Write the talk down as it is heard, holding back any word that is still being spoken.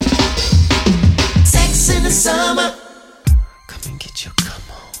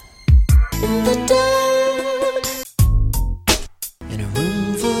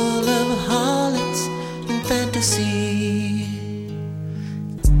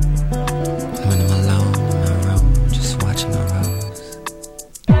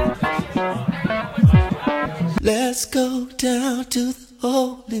Let's go down to the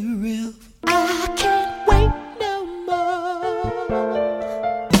holy river. I can't wait no more.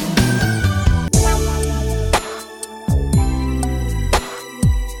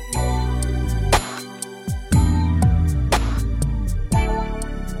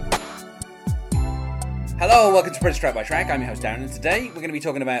 Hello, welcome to Prince Track by Track. I'm your host Darren, and today we're going to be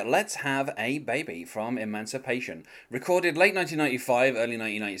talking about Let's Have a Baby from Emancipation. Recorded late 1995, early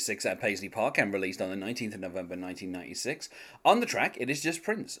 1996 at Paisley Park and released on the 19th of November 1996. On the track, it is just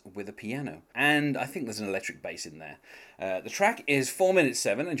Prince with a piano, and I think there's an electric bass in there. The track is 4 minutes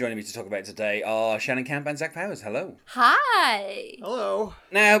 7, and joining me to talk about it today are Shannon Camp and Zach Powers. Hello. Hi. Hello.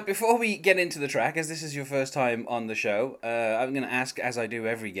 Now, before we get into the track, as this is your first time on the show, I'm going to ask, as I do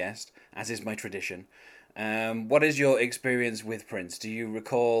every guest, as is my tradition, what is your experience with Prince? Do you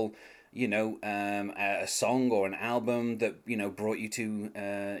recall, a song or an album that, brought you to,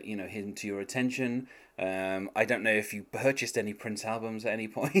 him to your attention? I don't know if you purchased any Prince albums at any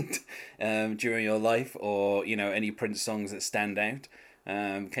point during your life, or, any Prince songs that stand out.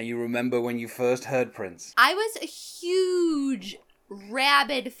 Can you remember when you first heard Prince? I was a huge,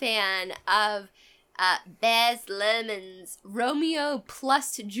 rabid fan of Baz Luhrmann's Romeo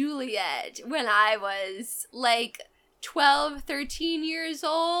plus Juliet when I was like 12, 13 years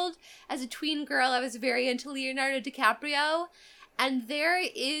old. As a tween girl, I was very into Leonardo DiCaprio. And there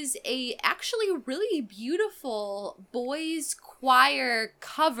is a actually really beautiful boys choir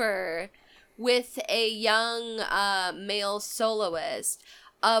cover with a young male soloist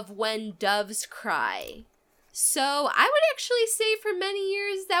of When Doves Cry. So I would actually say for many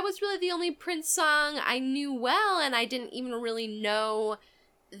years that was really the only Prince song I knew well, and I didn't even really know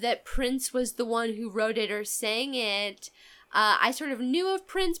that Prince was the one who wrote it or sang it. I sort of knew of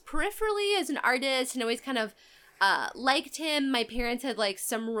Prince peripherally as an artist and always kind of liked him. My parents had like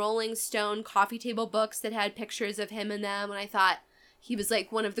some Rolling Stone coffee table books that had pictures of him in them, and I thought he was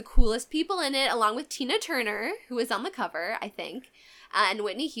like one of the coolest people in it, along with Tina Turner, who was on the cover, I think, and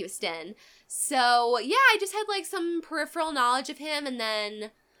Whitney Houston. So yeah, I just had like some peripheral knowledge of him, and then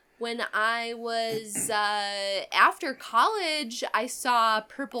when I was after college, I saw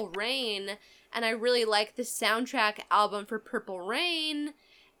Purple Rain, and I really liked the soundtrack album for Purple Rain.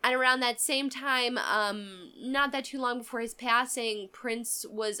 And around that same time, not that too long before his passing, Prince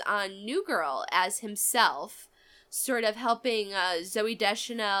was on New Girl as himself, sort of helping Zooey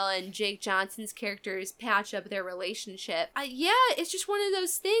Deschanel and Jake Johnson's characters patch up their relationship. Yeah, it's just one of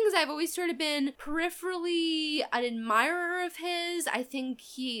those things. I've always sort of been peripherally an admirer of his. I think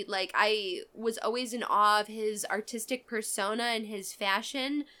I was always in awe of his artistic persona and his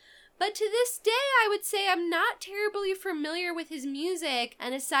fashion. But to this day, I would say I'm not terribly familiar with his music.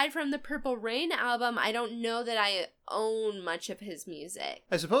 And aside from the Purple Rain album, I don't know that I own much of his music.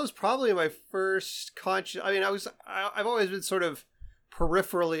 I suppose probably my first I've always been sort of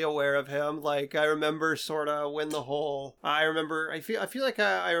peripherally aware of him. Like, I remember sort of when I feel like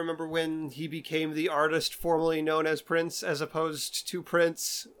I remember when he became the artist formerly known as Prince, as opposed to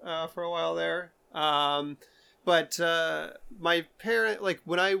Prince for a while there. But my parent, like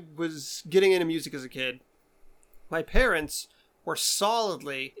when I was getting into music as a kid, my parents were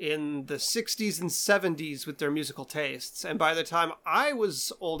solidly in the 60s and 70s with their musical tastes. And by the time I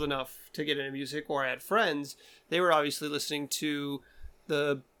was old enough to get into music, or I had friends, they were obviously listening to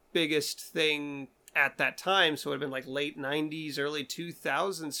the biggest thing at that time. So it would have been like late 90s, early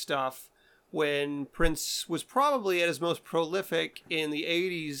 2000s stuff, when Prince was probably at his most prolific in the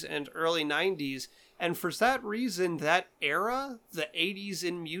 80s and early 90s. And for that reason, that era, the 80s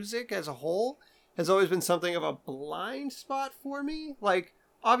in music as a whole, has always been something of a blind spot for me. Like,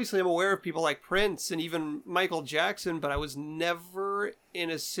 obviously I'm aware of people like Prince and even Michael Jackson, but I was never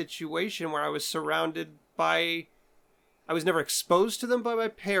in a situation where I was never exposed to them by my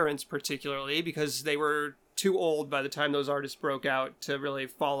parents particularly, because they were too old by the time those artists broke out to really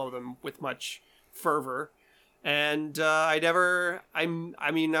follow them with much fervor. And I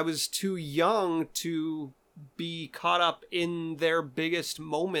was too young to be caught up in their biggest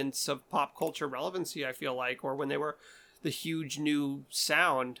moments of pop culture relevancy, I feel like, or when they were the huge new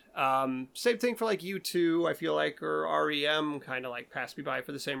sound. Same thing for like U2, I feel like, or REM kind of like passed me by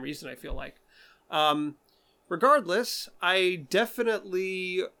for the same reason, I feel like. Regardless, I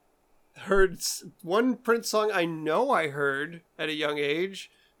definitely heard one Prince song I know I heard at a young age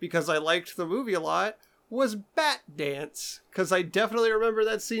because I liked the movie a lot, was Bat Dance, because I definitely remember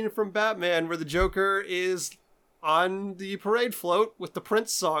that scene from Batman where the Joker is on the parade float with the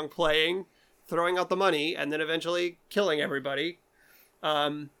Prince song playing, throwing out the money, and then eventually killing everybody.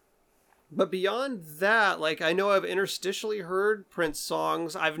 But beyond that, like, I know I've interstitially heard Prince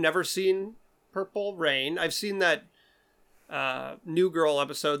songs. I've never seen Purple Rain. I've seen that New Girl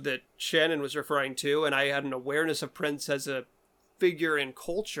episode that Shannon was referring to, and I had an awareness of Prince as a figure in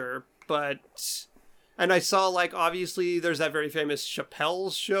culture, and I saw, like, obviously there's that very famous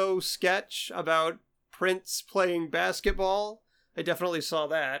Chappelle's Show sketch about Prince playing basketball. I definitely saw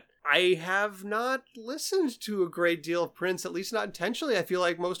that. I have not listened to a great deal of Prince, at least not intentionally. I feel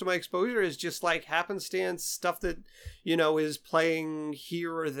like most of my exposure is just like happenstance stuff that, is playing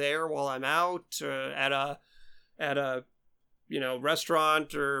here or there while I'm out at a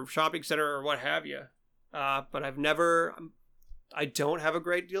restaurant or shopping center or what have you. But I don't have a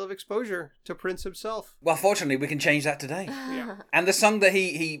great deal of exposure to Prince himself. Well, fortunately, we can change that today. Yeah. And the song that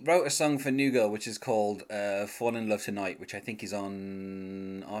he wrote a song for New Girl, which is called Fall in Love Tonight, which I think is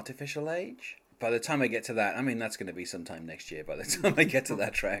on Artificial Age. By the time I get to that, I mean, that's going to be sometime next year by the time I get to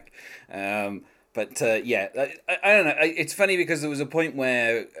that track. But I don't know. It's funny because there was a point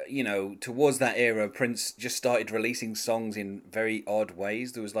where, towards that era, Prince just started releasing songs in very odd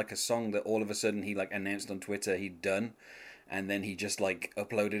ways. There was like a song that all of a sudden he like announced on Twitter he'd done. And then he just like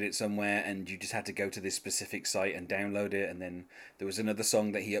uploaded it somewhere, and you just had to go to this specific site and download it. And then there was another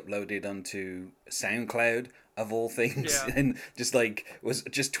song that he uploaded onto SoundCloud of all things, yeah. and just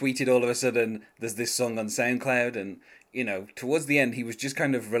tweeted all of a sudden there's this song on SoundCloud. And towards the end he was just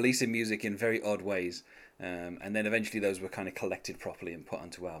kind of releasing music in very odd ways, and then eventually those were kind of collected properly and put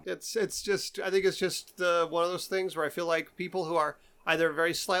onto albums. It's just, I think it's just one of those things where I feel like people who are either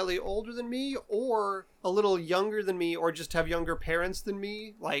very slightly older than me or a little younger than me or just have younger parents than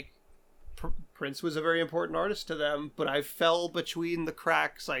me, like Prince was a very important artist to them, but I fell between the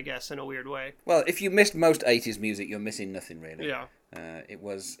cracks, I guess, in a weird way. Well, if you missed most 80s music, you're missing nothing really. Yeah. It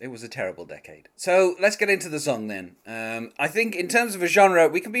was a terrible decade. So let's get into the song then. I think in terms of a genre,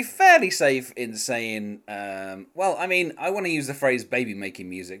 we can be fairly safe in saying, I want to use the phrase baby making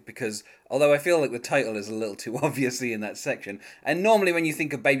music because although I feel like the title is a little too obviously in that section, and normally when you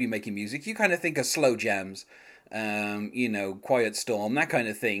think of baby making music, you kind of think of slow jams, Quiet Storm, that kind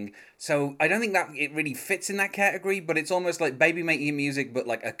of thing. So I don't think that it really fits in that category, but it's almost like baby making music, but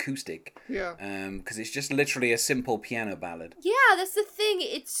like acoustic. Yeah. Because it's just literally a simple piano ballad. Yeah, that's the thing.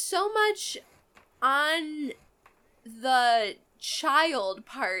 It's so much on the child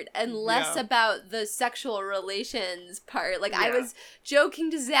part and less about the sexual relations part. Like, I was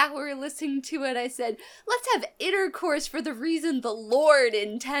joking to Zach when we were listening to it. I said, let's have intercourse for the reason the Lord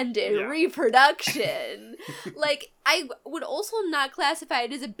intended, reproduction. Like, I would also not classify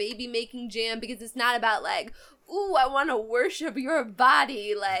it as a baby-making jam because it's not about, like, ooh, I want to worship your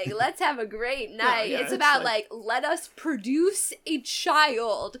body. Like, let's have a great night. It's about, like, let us produce a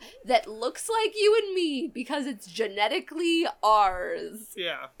child that looks like you and me because it's genetically ours.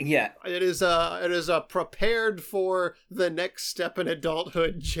 Yeah. Yeah. It is a prepared for the next step in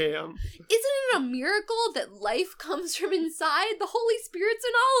adulthood jam. Isn't it a miracle that life comes from inside? The Holy Spirit's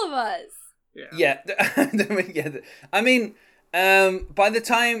in all of us. Yeah. I mean, by the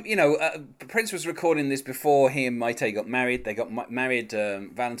time, Prince was recording this before he and Mayte got married. They got married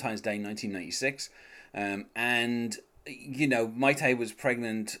Valentine's Day 1996. And, Mayte was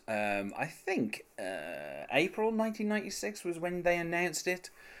pregnant, I think, April 1996 was when they announced it.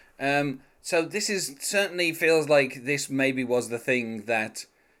 So this certainly feels like this maybe was the thing that,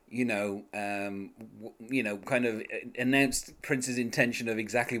 kind of announced Prince's intention of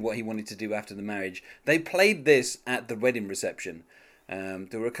exactly what he wanted to do after the marriage. They played this at the wedding reception.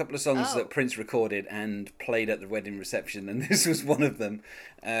 There were a couple of songs that Prince recorded and played at the wedding reception, and this was one of them.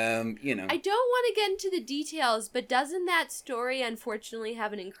 I don't want to get into the details, but doesn't that story unfortunately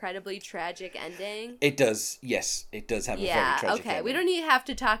have an incredibly tragic ending? It does, yes. It does have a very tragic ending. We don't have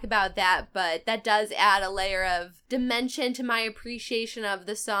to talk about that, but that does add a layer of dimension to my appreciation of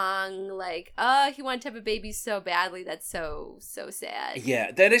the song. Like, he wanted to have a baby so badly. That's so sad.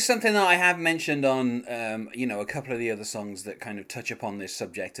 Yeah, there is something that I have mentioned on, a couple of the other songs that kind of touch upon this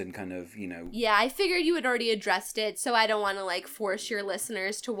subject and kind of, Yeah, I figured you had already addressed it, so I don't want to, force your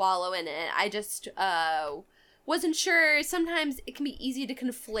listeners to wallow in it. I just, wasn't sure. Sometimes it can be easy to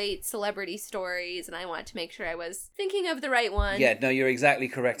conflate celebrity stories, and I want to make sure I was thinking of the right one. Yeah, no, you're exactly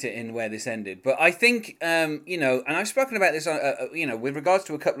correct in where this ended. But I think, and I've spoken about this, with regards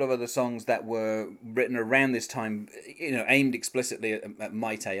to a couple of other songs that were written around this time, aimed explicitly at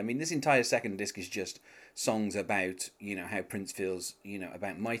Mayte. I mean, this entire second disc is just songs about, how Prince feels,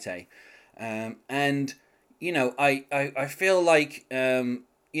 about Mayte. And, I feel like,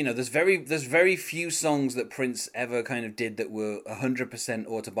 there's very few songs that Prince ever kind of did that were 100%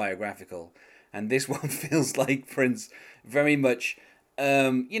 autobiographical. And this one feels like Prince very much,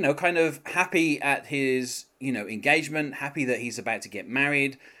 kind of happy at his, engagement, happy that he's about to get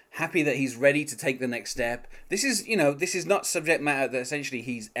married, happy that he's ready to take the next step. This is, this is not subject matter that essentially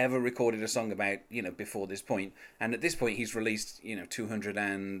he's ever recorded a song about, before this point. And at this point, he's released,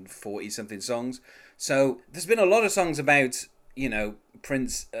 240 something songs. So there's been a lot of songs about,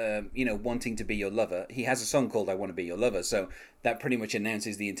 Prince, wanting to be your lover. He has a song called I Want to Be Your Lover. So that pretty much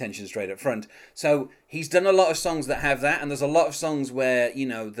announces the intention straight up front. So he's done a lot of songs that have that. And there's a lot of songs where,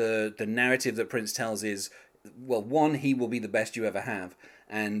 the narrative that Prince tells is, well, one, he will be the best you ever have.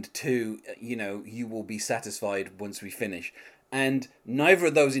 And two, you will be satisfied once we finish. And neither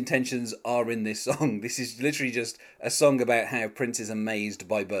of those intentions are in this song. This is literally just a song about how Prince is amazed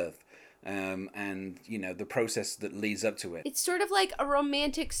by birth. And, the process that leads up to it. It's sort of like a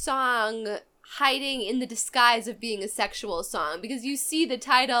romantic song hiding in the disguise of being a sexual song, because you see the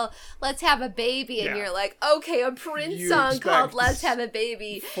title Let's Have a Baby and you're like, okay, a Prince song called Let's Have a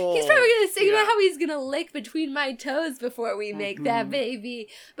Baby. He's probably gonna sing about how he's gonna lick between my toes before we make that baby.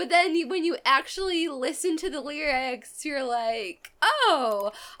 But then when you actually listen to the lyrics, you're like,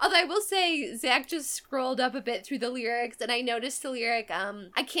 oh. Although I will say, Zach just scrolled up a bit through the lyrics and I noticed the lyric,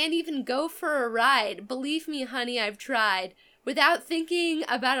 I can't even go for a ride. Believe me, honey, I've tried. Without thinking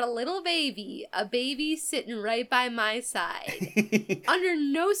about a little baby, a baby sitting right by my side. Under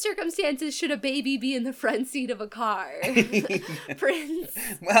no circumstances should a baby be in the front seat of a car. Prince.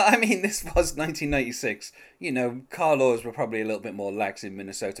 Well, I mean, this was 1996. Car laws were probably a little bit more lax in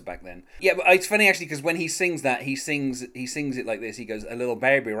Minnesota back then. Yeah, but it's funny actually because when he sings that, he sings it like this. He goes, "A little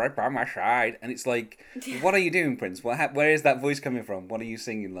baby right by my side," and it's like, what are you doing, Prince? Where is that voice coming from? What are you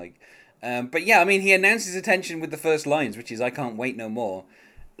singing like? But yeah, I mean, he announced his intention with the first lines, which is, I can't wait no more.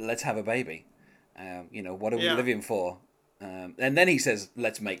 Let's have a baby. What are we living for? And then he says,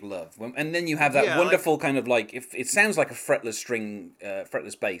 let's make love. And then you have that wonderful kind of like, if it sounds like a fretless string,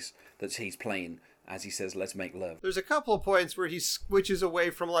 fretless bass that he's playing as he says, let's make love. There's a couple of points where he switches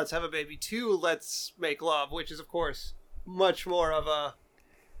away from let's have a baby to let's make love, which is, of course, much more of a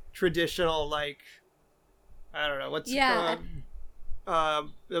traditional, like, I don't know, what's it called?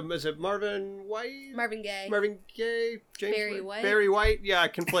 Is it Marvin White? Marvin Gaye. Marvin Gaye? James Barry White. Barry White? Yeah, I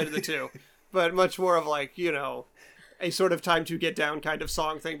conflated the two. But much more of like, a sort of time to get down kind of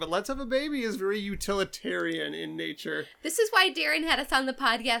song thing. But Let's Have a Baby is very utilitarian in nature. This is why Darren had us on the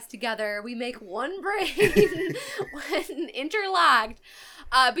podcast together. We make one brain when interlocked.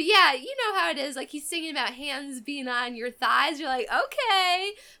 But yeah, you know how it is. Like, he's singing about hands being on your thighs. You're like,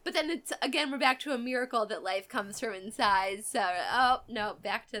 okay. But then we're back to a miracle that life comes from inside. So, oh, no,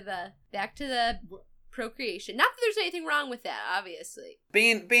 back to the procreation. Not that there's anything wrong with that, obviously.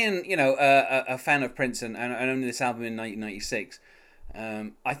 Being a fan of Prince and owning this album in 1996,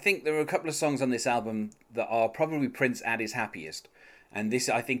 I think there are a couple of songs on this album that are probably Prince at his happiest. And this,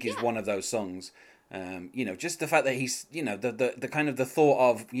 I think, is one of those songs. Just the fact that he's, the kind of the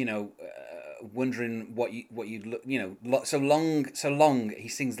thought of, wondering what you so long, he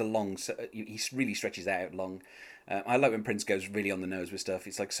sings the long, so he really stretches out long. I like when Prince goes really on the nose with stuff.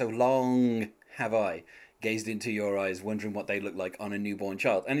 It's like, so long have I gazed into your eyes, wondering what they look like on a newborn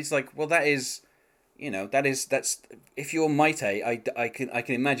child. And it's like, well, that's, if you're Maite, I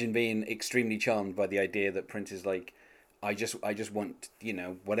can imagine being extremely charmed by the idea that Prince is like, I just want,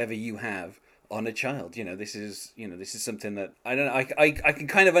 whatever you have on a child. This is something that I don't know. I can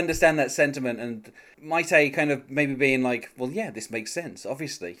kind of understand that sentiment, and Maite kind of maybe being like, well, yeah, this makes sense.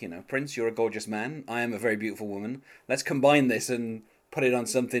 Obviously, Prince, you're a gorgeous man. I am a very beautiful woman. Let's combine this and put it on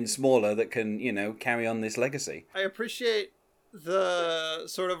something smaller that can, carry on this legacy. I appreciate the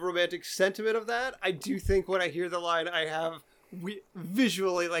sort of romantic sentiment of that. I do think when I hear the line, I have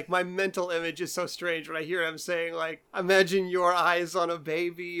visually, like, my mental image is so strange when I hear him saying, like, imagine your eyes on a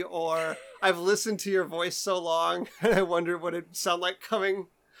baby, or I've listened to your voice so long and I wonder what it'd sound like coming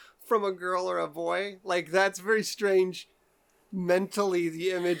from a girl or a boy. Like, that's very strange. Mentally,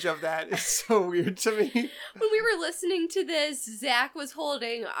 the image of that is so weird to me. When we were listening to this, Zach was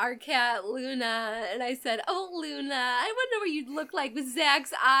holding our cat Luna, and I said, oh, Luna, I wonder what you'd look like with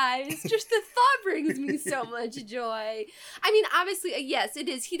Zach's eyes. Just the thought brings me so much joy. I mean, obviously, yes, it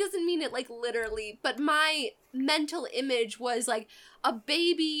is. He doesn't mean it, like, literally, but my mental image was, like, a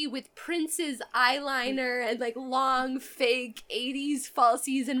baby with Prince's eyeliner and, like, long, fake 80s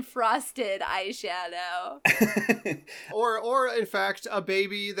falsies and frosted eyeshadow. Or, in fact, a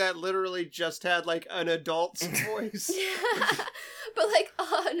baby that literally just had, like, an adult's voice. But, like,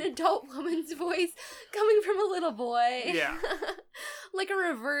 an adult woman's voice coming from a little boy. Yeah. Like a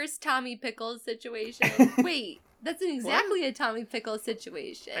reverse Tommy Pickles situation. Wait, That's exactly a Tommy Pickles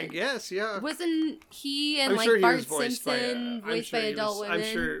situation. I guess, yeah. Wasn't he and I'm like sure he Bart was voiced Simpson voiced by adult women? I'm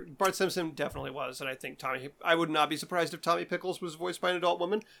sure Bart Simpson definitely was, and I think I would not be surprised if Tommy Pickles was voiced by an adult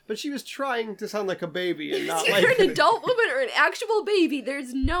woman, but she was trying to sound like a baby and not like an adult woman or an actual baby.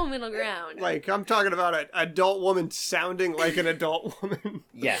 There's no middle ground. Like, I'm talking about an adult woman sounding like an adult woman.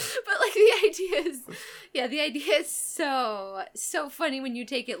 Yeah. But like the idea is so funny when you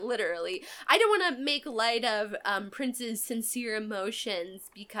take it literally. I don't want to make light of Prince's sincere emotions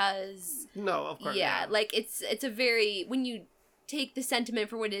because no, of course. Yeah, not. like it's a very, when you take the sentiment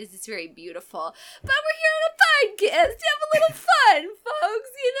for what it is, it's very beautiful. But we're here on a podcast to have a little fun, folks.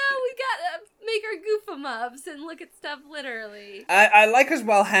 You know, we gotta make our goof-em-ups and look at stuff literally. I like as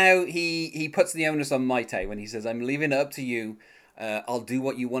well how he puts the onus on Maite when he says, I'm leaving it up to you. I'll do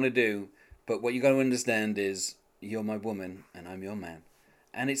what you want to do. But what you got to understand is you're my woman and I'm your man.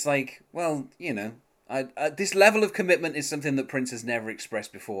 And it's like, well, you know, this level of commitment is something that Prince has never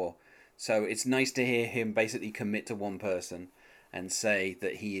expressed before. So it's nice to hear him basically commit to one person and say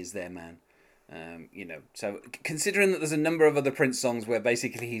that he is their man. You know, so considering that there's a number of other Prince songs where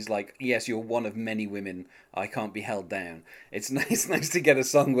basically he's like, yes, you're one of many women, I can't be held down. It's nice to get a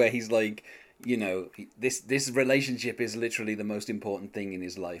song where he's like, you know, this relationship is literally the most important thing in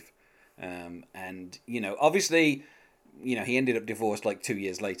his life. And, you know, obviously, you know, he ended up divorced like 2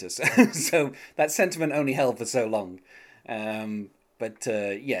 years later. So that sentiment only held for so long.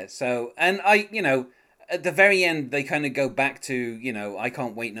 Yeah, so, and you know, at the very end, they kind of go back to, you know, I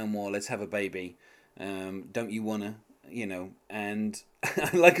can't wait no more, let's have a baby. Don't you wanna, you know, and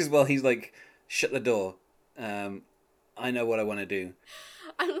I like as well, he's like, shut the door. I know what I want to do.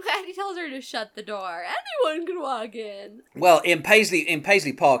 I'm glad he tells her to shut the door. Anyone can walk in. Well, in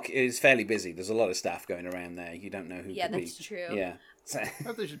Paisley Park is fairly busy. There's a lot of staff going around there. You don't know who. Yeah, could be. that's true. Yeah. So. I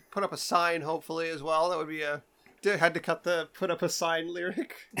hope they should put up a sign, hopefully, as well. That would be had to cut the put up a sign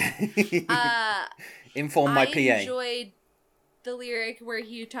lyric. Inform my PA. I enjoyed the lyric where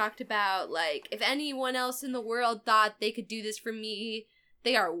he talked about, like, if anyone else in the world thought they could do this for me,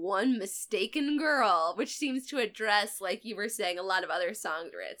 they are one mistaken girl, which seems to address, like you were saying, a lot of other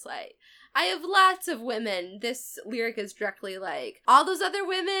songs where it's like, I have lots of women. This lyric is directly like, all those other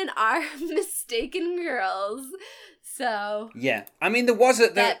women are mistaken girls. So yeah, I mean,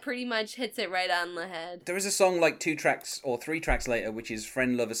 that pretty much hits it right on the head. There is a song like 2 tracks or 3 tracks later, which is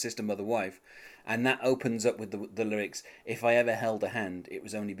Friend, Lover, Sister, Mother, Wife, and that opens up with the lyrics, if I ever held a hand, it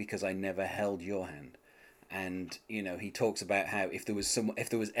was only because I never held your hand. And, you know, he talks about how if there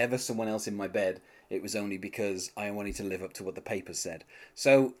was ever someone else in my bed, it was only because I wanted to live up to what the papers said.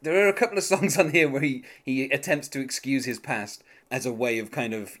 So there are a couple of songs on here where he attempts to excuse his past as a way of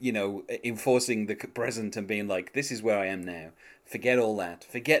kind of, you know, enforcing the present and being like, this is where I am now. Forget all that.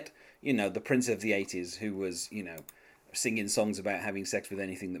 Forget, you know, the Prince of the 80s who was, you know, singing songs about having sex with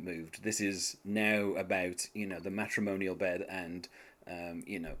anything that moved. This is now about, you know, the matrimonial bed and,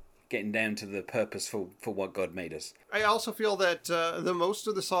 you know, getting down to the purpose for what God made us. I also feel that the most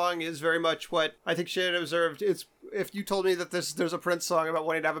of the song is very much what I think Shannon observed. It's, if you told me that there's a Prince song about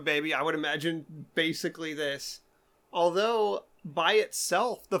wanting to have a baby, I would imagine basically this. Although, by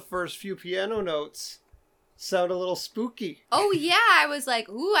itself, the first few piano notes sound a little spooky. Oh yeah, I was like,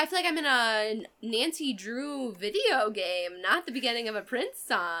 ooh, I feel like I'm in a Nancy Drew video game, not the beginning of a Prince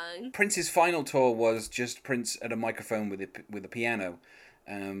song. Prince's final tour was just Prince at a microphone with a piano.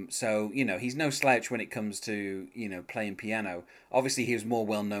 So, you know, he's no slouch when it comes to, you know, playing piano. Obviously, he was more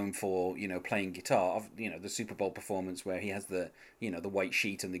well known for, you know, playing guitar. You know, the Super Bowl performance where he has the, you know, the white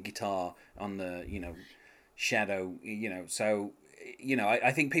sheet and the guitar on the, you know, shadow, you know. So, you know,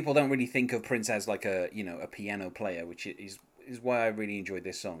 I think people don't really think of Prince as like a, you know, a piano player, which is why I really enjoyed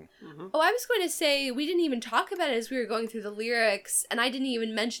this song. Mm-hmm. Oh, I was going to say, we didn't even talk about it as we were going through the lyrics, and I didn't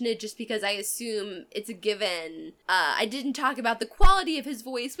even mention it just because I assume it's a given. I didn't talk about the quality of his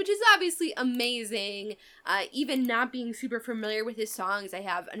voice, which is obviously amazing. Even not being super familiar with his songs, I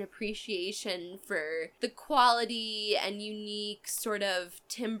have an appreciation for the quality and unique sort of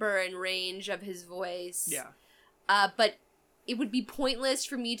timbre and range of his voice. Yeah. But it would be pointless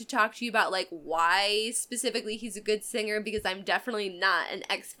for me to talk to you about, like, why specifically he's a good singer, because I'm definitely not an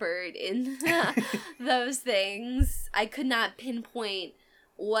expert in those things. I could not pinpoint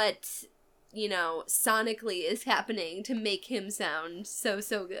what, you know, sonically is happening to make him sound so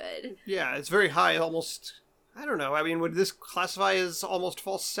good. Yeah, it's very high, almost, I don't know, I mean, would this classify as almost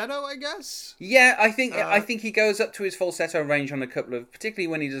falsetto, I guess? Yeah, I think he goes up to his falsetto range on a couple of, particularly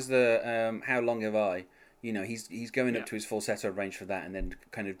when he does the How Long Have I? He's going up to his falsetto range for that, and then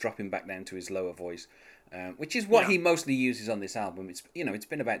kind of dropping back down to his lower voice, which is what he mostly uses on this album. It's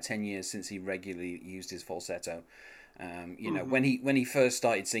been about 10 years since he regularly used his falsetto. When he first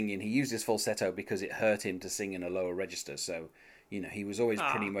started singing, he used his falsetto because it hurt him to sing in a lower register. So, he was always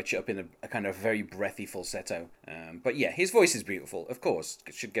pretty much up in a kind of very breathy falsetto. But yeah, his voice is beautiful, of course.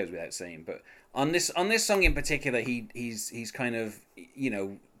 It should goes without saying. But on this song in particular, he's kind of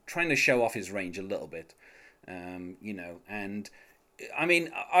trying to show off his range a little bit. And I mean,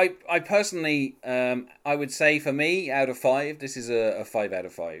 I personally, I would say for me, out of 5, this is a 5 out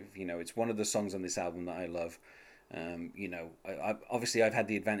of 5. It's one of the songs on this album that I love. Obviously I've had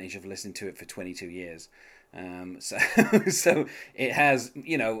the advantage of listening to it for 22 years. So it has,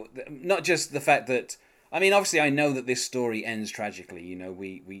 not just the fact that, I mean, obviously I know that this story ends tragically.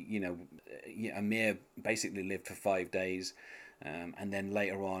 Amir basically lived for 5 days. And then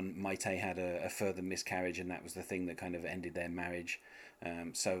later on, Maite had a further miscarriage, and that was the thing that kind of ended their marriage.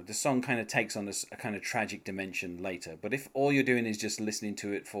 So the song kind of takes on a kind of tragic dimension later. But if all you're doing is just listening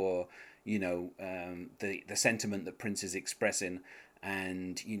to it for, the sentiment that Prince is expressing,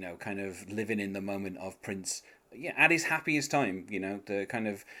 and kind of living in the moment of Prince, at his happiest time, the kind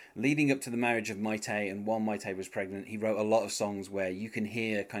of leading up to the marriage of Maite, and while Maite was pregnant, he wrote a lot of songs where you can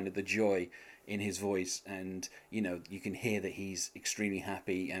hear kind of the joy in his voice, and you can hear that he's extremely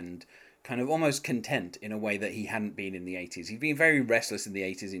happy and kind of almost content in a way that he hadn't been in the 80s. He'd been very restless in the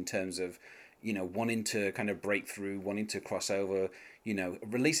 80s in terms of wanting to kind of break through, wanting to cross over,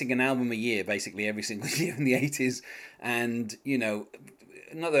 releasing an album a year basically every single year in the 80s. And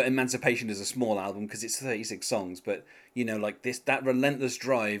not that Emancipation is a small album because it's 36 songs, but that relentless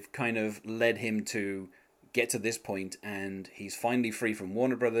drive kind of led him to get to this point, and he's finally free from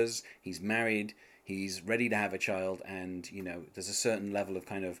Warner Brothers. He's married, he's ready to have a child, and there's a certain level of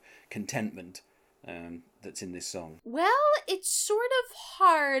kind of contentment that's in this song. Well, it's sort of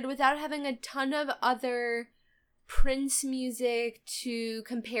hard without having a ton of other Prince music to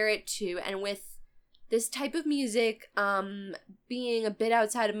compare it to, and with this type of music being a bit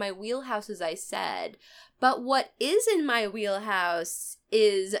outside of my wheelhouse, as I said. But what is in my wheelhouse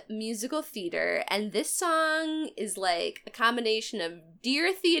is musical theater, and this song is like a combination of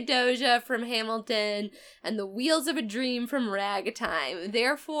Dear Theodosia from Hamilton and The Wheels of a Dream from Ragtime.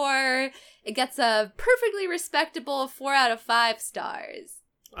 Therefore, it gets a perfectly respectable 4 out of 5 stars.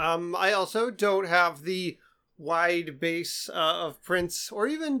 I also don't have the wide base of Prince or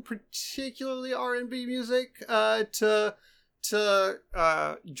even particularly R&B music to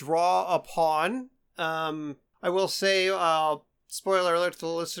draw upon. I will say, spoiler alert to the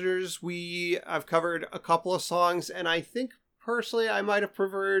listeners, I've covered a couple of songs, and I think personally I might have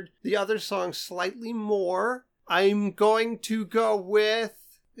preferred the other songs slightly more. I'm going to go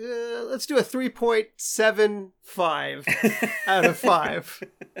with, let's do a 3.75 out of 5.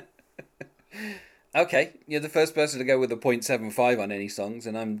 Okay, you're the first person to go with a 0.75 on any songs,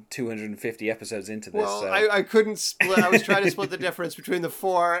 and I'm 250 episodes into this. Well, so. I couldn't split. I was trying to split the difference between the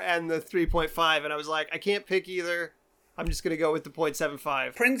 4 and the 3.5, and I was like, I can't pick either. I'm just going to go with the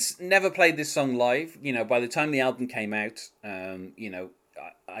 0.75. Prince never played this song live. By the time the album came out,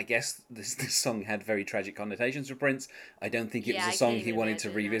 I guess this song had very tragic connotations for Prince. I don't think it was a song he wanted to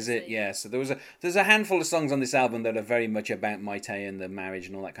revisit. Honestly. Yeah, so there's a handful of songs on this album that are very much about Maite and the marriage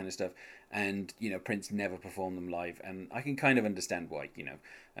and all that kind of stuff. And, Prince never performed them live. And I can kind of understand why,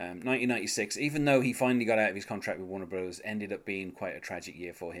 1996, even though he finally got out of his contract with Warner Bros., ended up being quite a tragic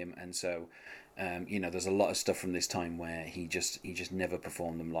year for him. And so, there's a lot of stuff from this time where he just never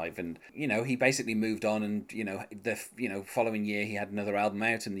performed them live. And, he basically moved on, and, the following year he had another album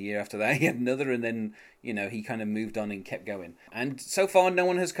out, and the year after that he had another, and then, he kind of moved on and kept going. And so far, no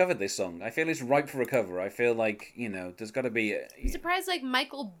one has covered this song. I feel it's ripe for a cover. I feel like, there's got to be... I'm surprised,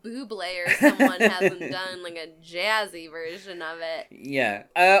 Michael Bublé or someone hasn't done, a jazzy version of it. Yeah.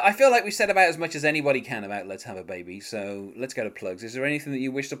 I feel like we said about as much as anybody can about Let's Have a Baby, so let's go to plugs. Is there anything that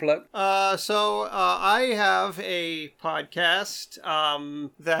you wish to plug? So I have a podcast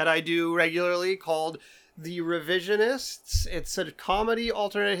that I do regularly called The Revisionists. It's a comedy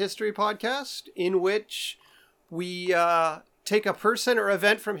alternate history podcast in which we take a person or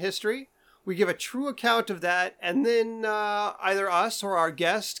event from history, we give a true account of that, and then either us or our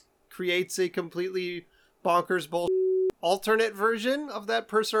guest creates a completely bonkers alternate version of that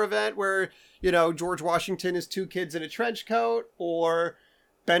person or event where, George Washington is 2 kids in a trench coat, or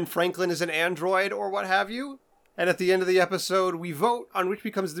Ben Franklin is an android, or what have you. And at the end of the episode, we vote on which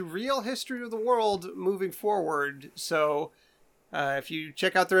becomes the real history of the world moving forward. So if you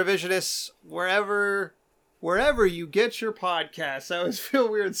check out The Revisionists wherever wherever you get your podcasts. I always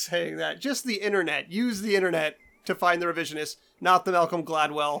feel weird saying that. Just the internet. Use the internet to find The Revisionists, not the Malcolm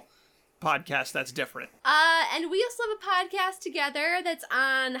Gladwell podcast. That's different. And we also have a podcast together that's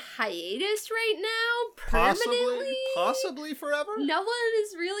on hiatus right now, permanently. Possibly forever? No one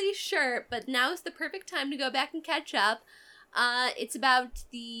is really sure, but now is the perfect time to go back and catch up. It's about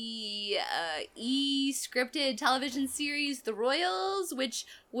the scripted television series The Royals, which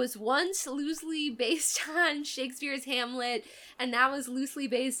was once loosely based on Shakespeare's Hamlet, and now is loosely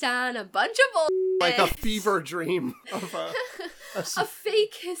based on a bunch of old like a fever dream of a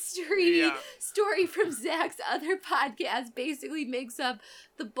fake history Yeah. story from Zach's other podcast basically makes up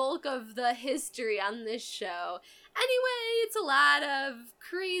the bulk of the history on this show. Anyway, it's a lot of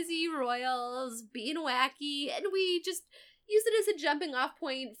crazy royals being wacky, and we just use it as a jumping off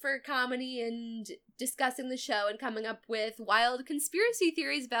point for comedy and discussing the show and coming up with wild conspiracy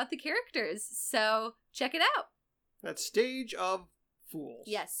theories about the characters. So check it out. That's Stage of Fools.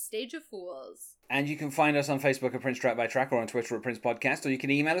 Yes, Stage of Fools. And you can find us on Facebook at Prince Track by Track or on Twitter at Prince Podcast, or you can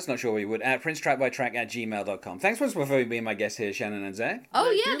email us, not sure where you would, at princetrackbytrack@gmail.com. Thanks once more for being my guests here, Shannon and Zach. Oh,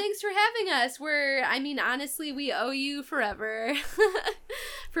 Thank yeah, you. thanks for having us. Honestly, we owe you forever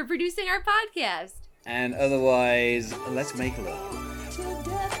for producing our podcast. And otherwise, let's make love. Till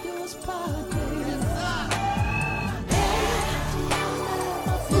death do us part, baby.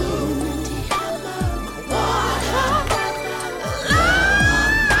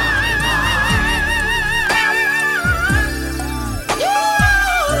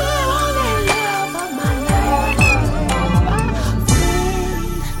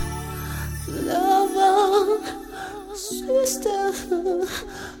 Sister,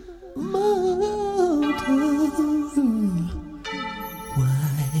 mother,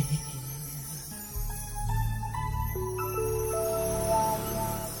 why?